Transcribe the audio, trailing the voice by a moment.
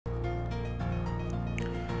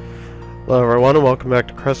Hello everyone and welcome back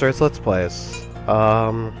to Crossrays Let's Plays.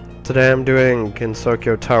 Today I'm doing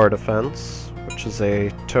Gensoukyou Tower Defense, which is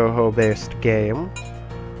a Toho-based game.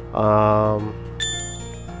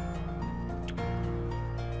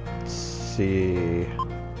 Let's see...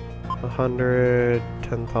 100,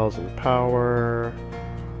 10,000 power...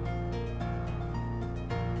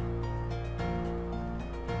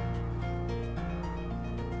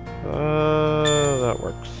 that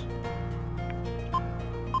works.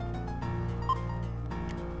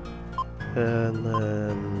 And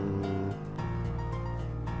then...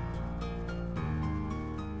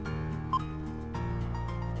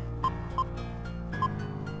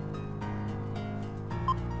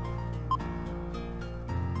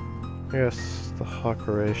 yes, the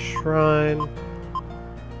Hakurai Shrine.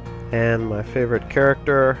 And my favorite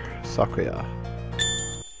character, Sakuya.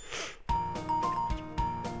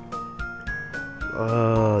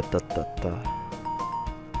 Let's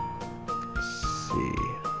see.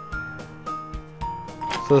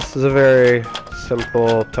 So this is a very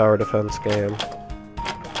simple tower defense game.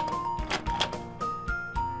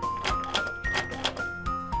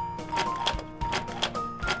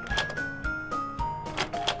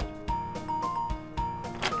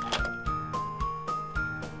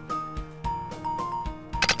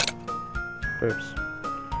 Oops.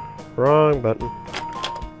 Wrong button.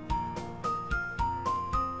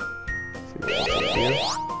 Let's see what I can do.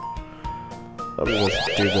 I'm gonna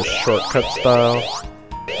just do this shortcut style.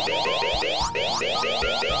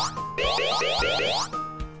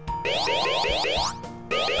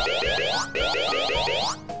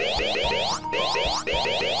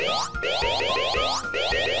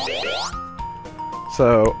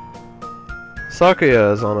 So,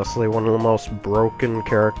 Sakuya is honestly one of the most broken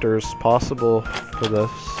characters possible for this.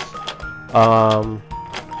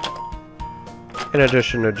 In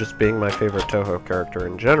addition to just being my favorite Toho character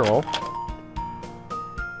in general.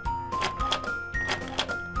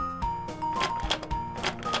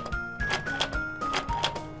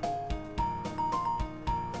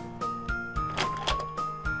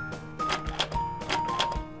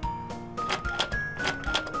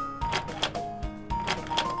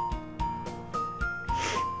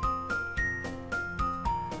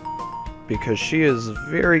 Because she is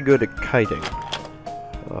very good at kiting.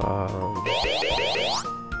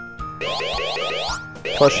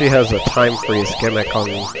 Plus she has a time freeze gimmick on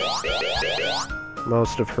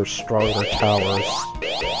most of her stronger towers.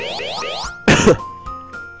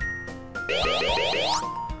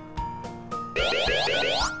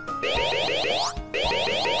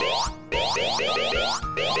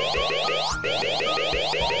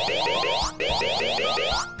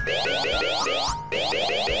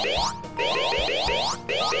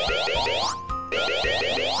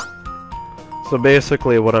 So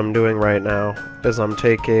basically what I'm doing right now is I'm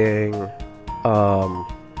taking, I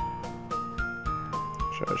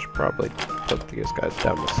should probably put these guys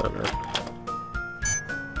down the center.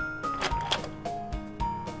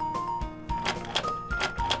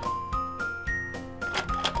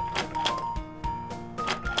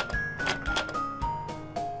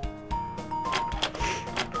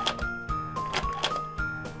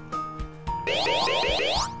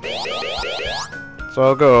 So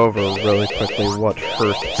I'll go over really quickly what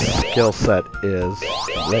her skill set is.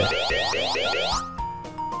 Yeah.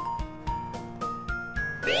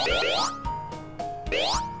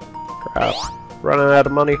 Crap. Running out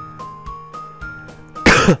of money.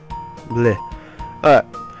 Bleh. Alright.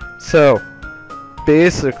 So,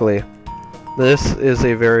 basically, this is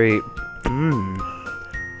a very...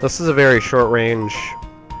 this is a very short-range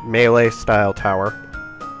melee style tower.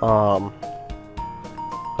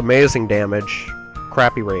 Amazing damage.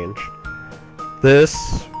 Crappy range.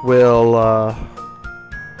 This will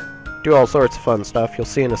do all sorts of fun stuff. You'll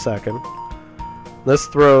see in a second. This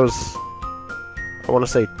throws, I want to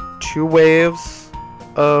say, 2 waves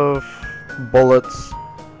of bullets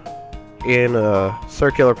in a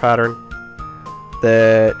circular pattern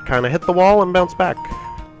that kind of hit the wall and bounce back.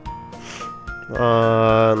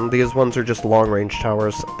 These ones are just long-range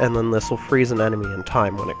towers, and then this will freeze an enemy in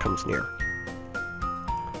time when it comes near.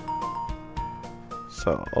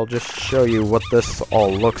 So, I'll just show you what this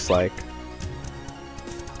all looks like.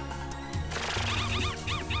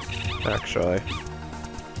 Actually.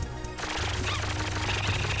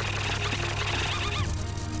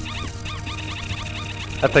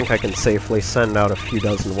 I think I can safely send out a few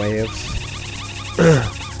dozen waves.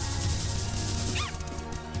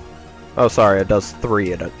 Oh, sorry, it does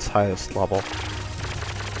 3 at its highest level.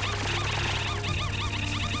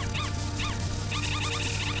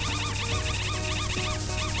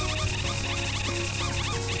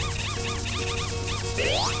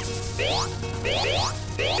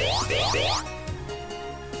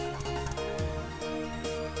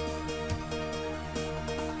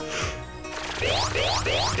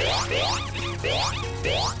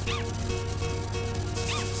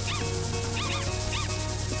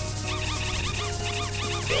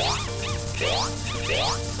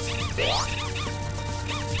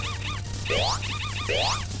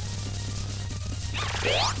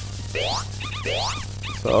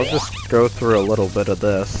 So I'll just go through a little bit of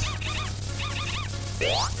this.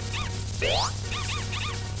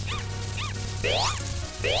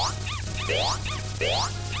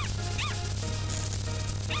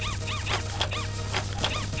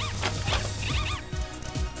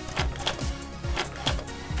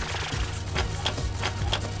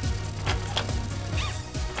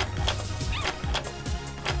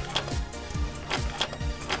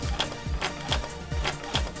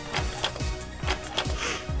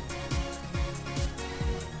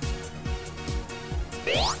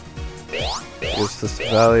 Use this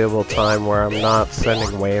valuable time where I'm not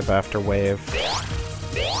sending wave after wave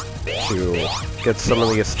to get some of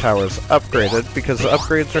these towers upgraded, because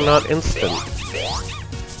upgrades are not instant.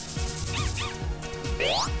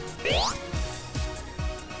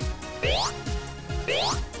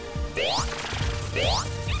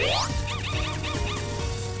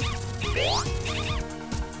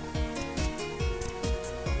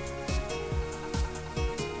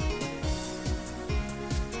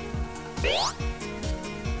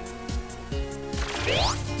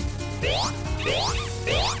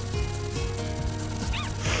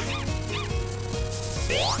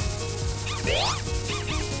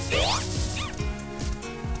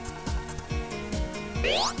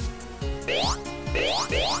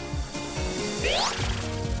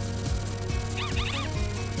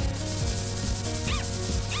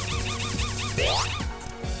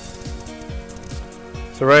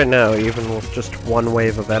 So right now, even with just one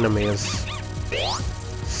wave of enemies,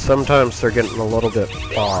 sometimes they're getting a little bit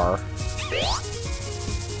far.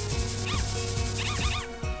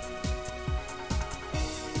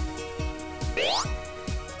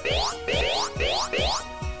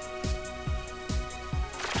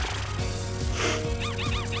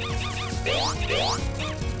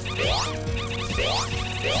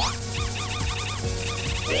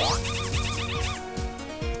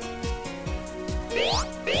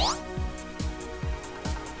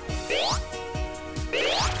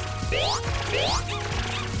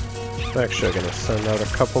 I'm actually gonna send out a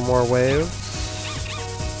couple more waves.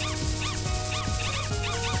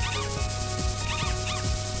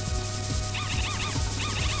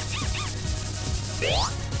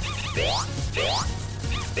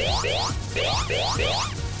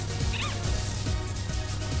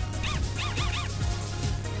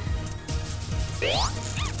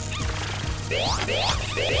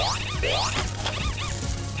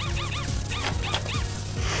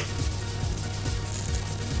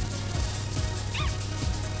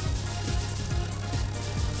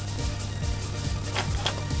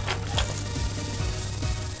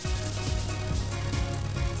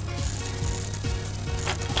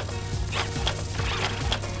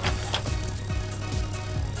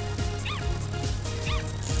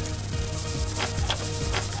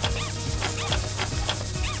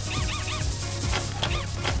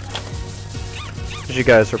 As you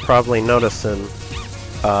guys are probably noticing,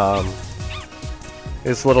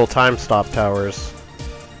 these little time stop towers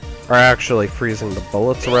are actually freezing the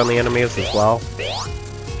bullets around the enemies as well.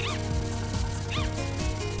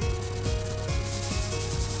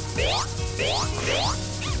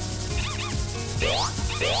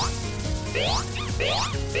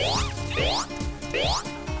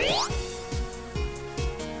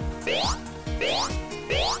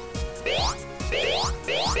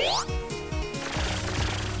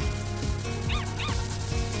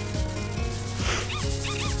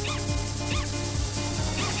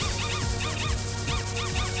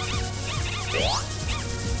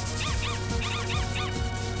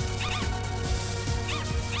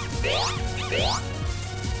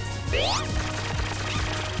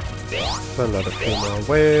 Send out a few more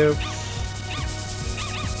waves.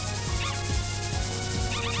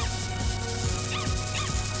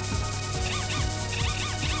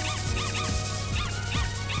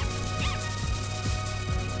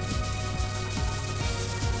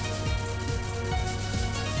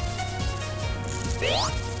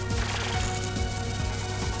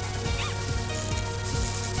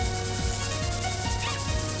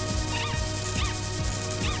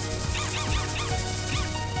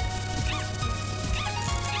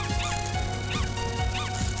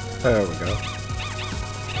 There we go.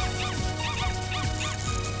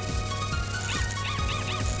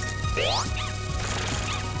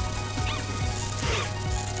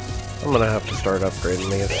 I'm gonna have to start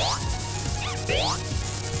upgrading these.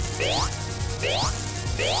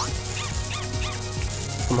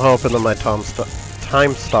 I'm hoping that my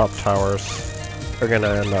time stop towers are gonna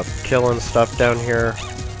end up killing stuff down here,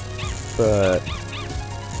 but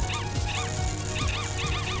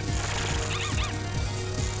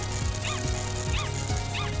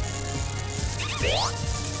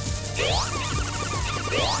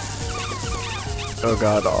Oh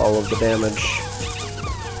god, all of the damage.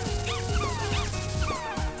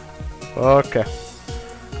 Okay.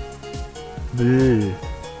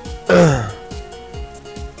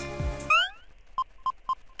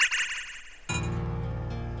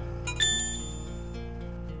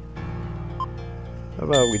 How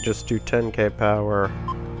about we just do 10k power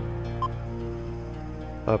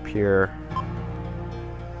up here?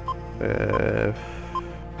 I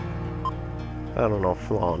don't know,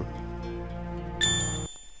 Flan.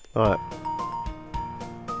 Alright.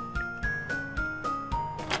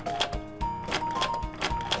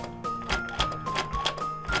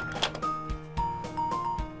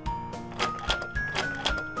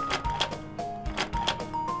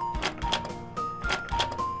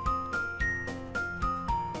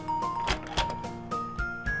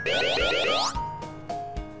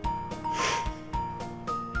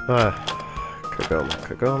 Kagome.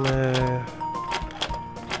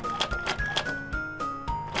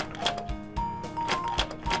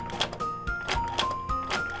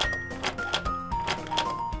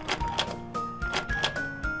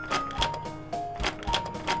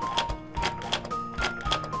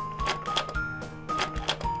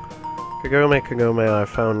 Kagome I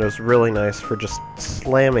found is really nice for just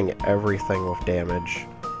slamming everything with damage.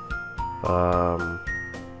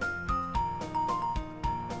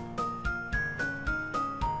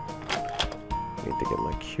 Need to get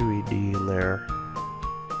my QED in there.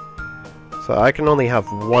 So I can only have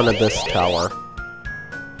one of this tower,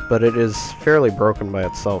 but it is fairly broken by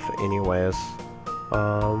itself anyways.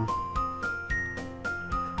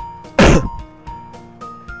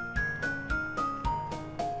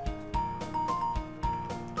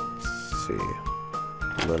 Let's see.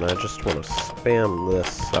 And then I just want to spam this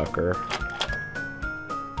sucker.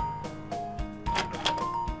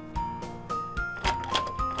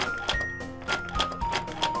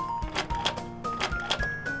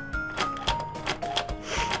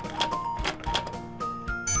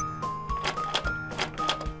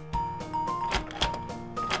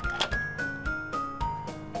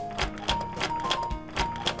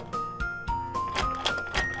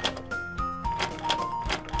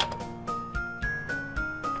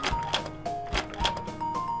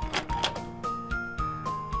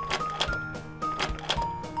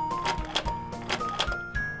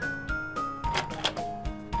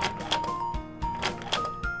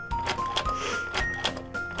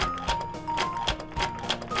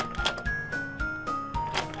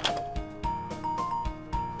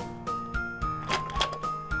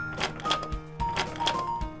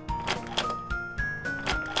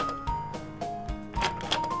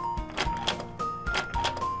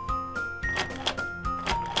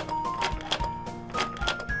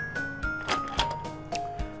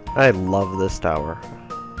 I love this tower.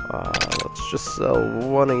 Let's just sell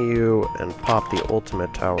one of you and pop the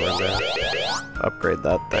ultimate tower in there. Upgrade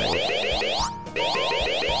that thing.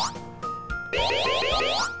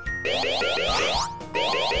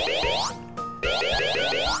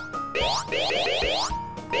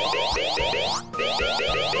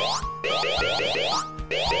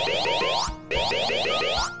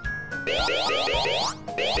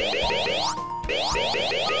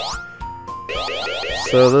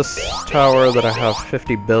 So this tower that I have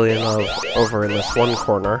 50 billion of over in this one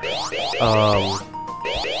corner,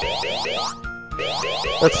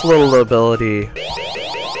 its little ability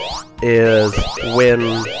is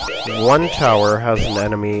when one tower has an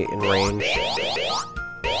enemy in range,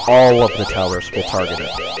 all of the towers will target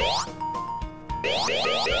it.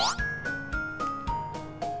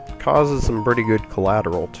 Causes some pretty good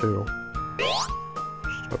collateral too.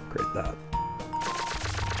 Just upgrade that.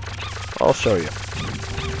 I'll show you.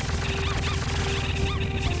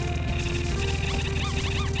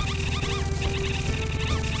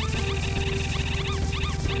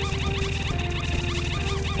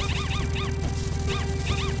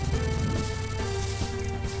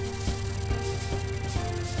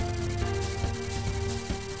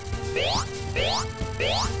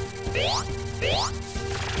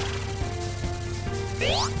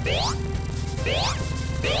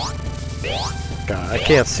 God, I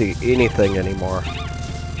can't see anything anymore.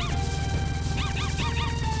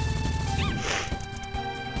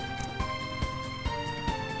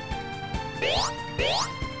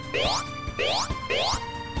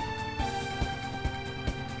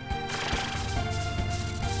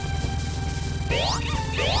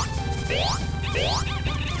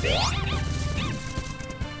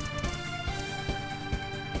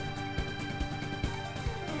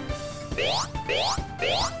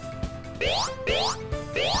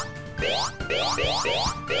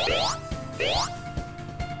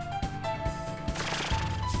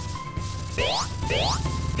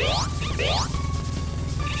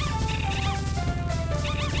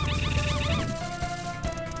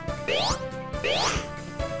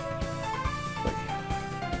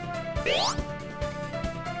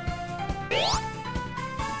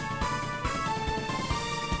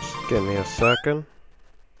 Just give me a second.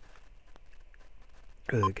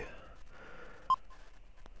 Ugh.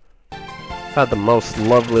 Had the most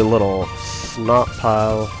lovely little snot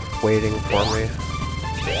pile waiting for me.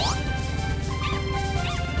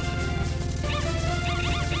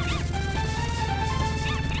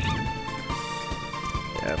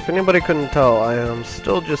 Yeah, if anybody couldn't tell, I am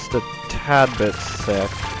still just a tad bit sick.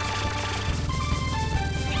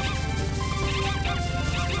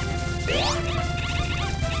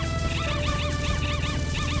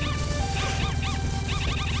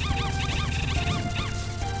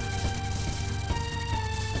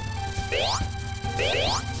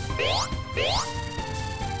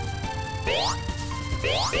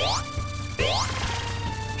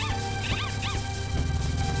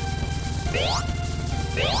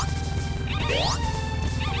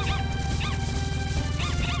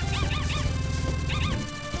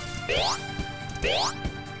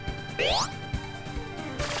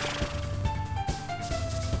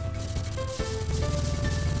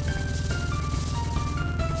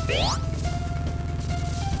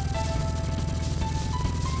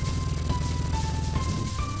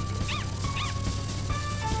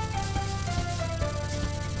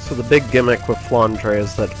 So the big gimmick with Flandre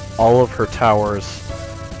is that all of her towers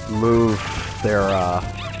move their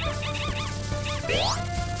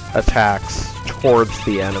attacks towards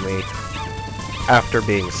the enemy after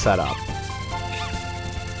being set up.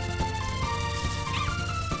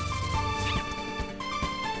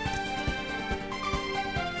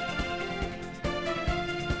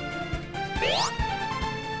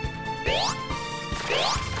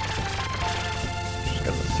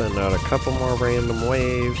 Send out a couple more random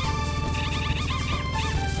waves.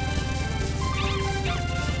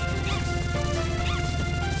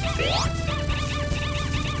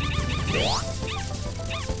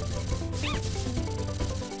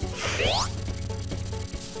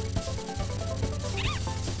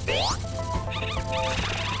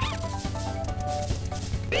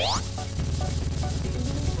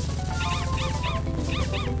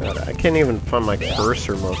 God, I can't even find my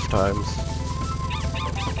cursor most times.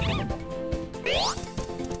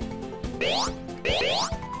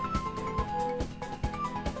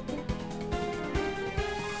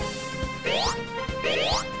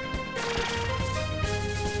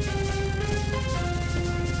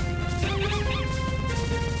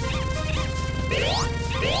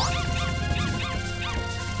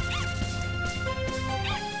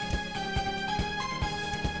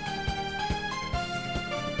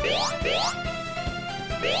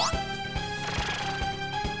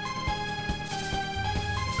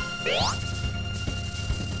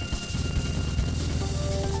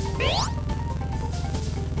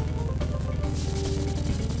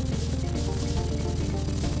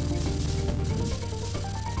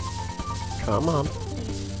 Come on.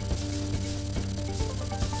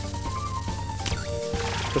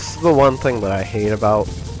 This is the one thing that I hate about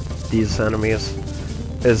these enemies,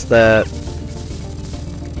 is that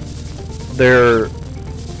they're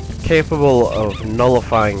capable of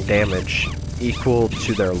nullifying damage equal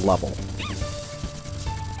to their level,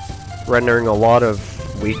 rendering a lot of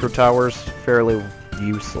weaker towers fairly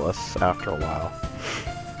useless after a while.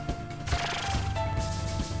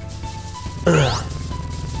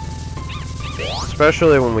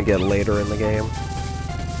 Especially when we get later in the game.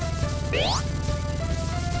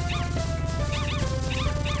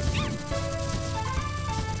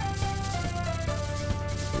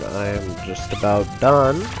 I am just about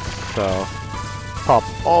done, so pop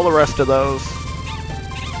all the rest of those.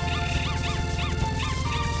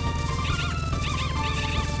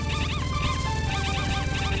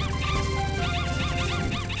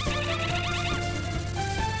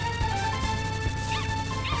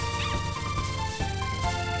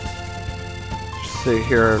 Sit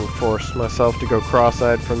here and force myself to go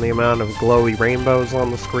cross-eyed from the amount of glowy rainbows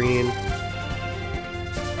on the screen.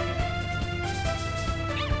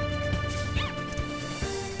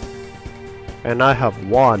 And I have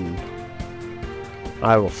won.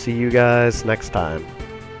 I will see you guys next time.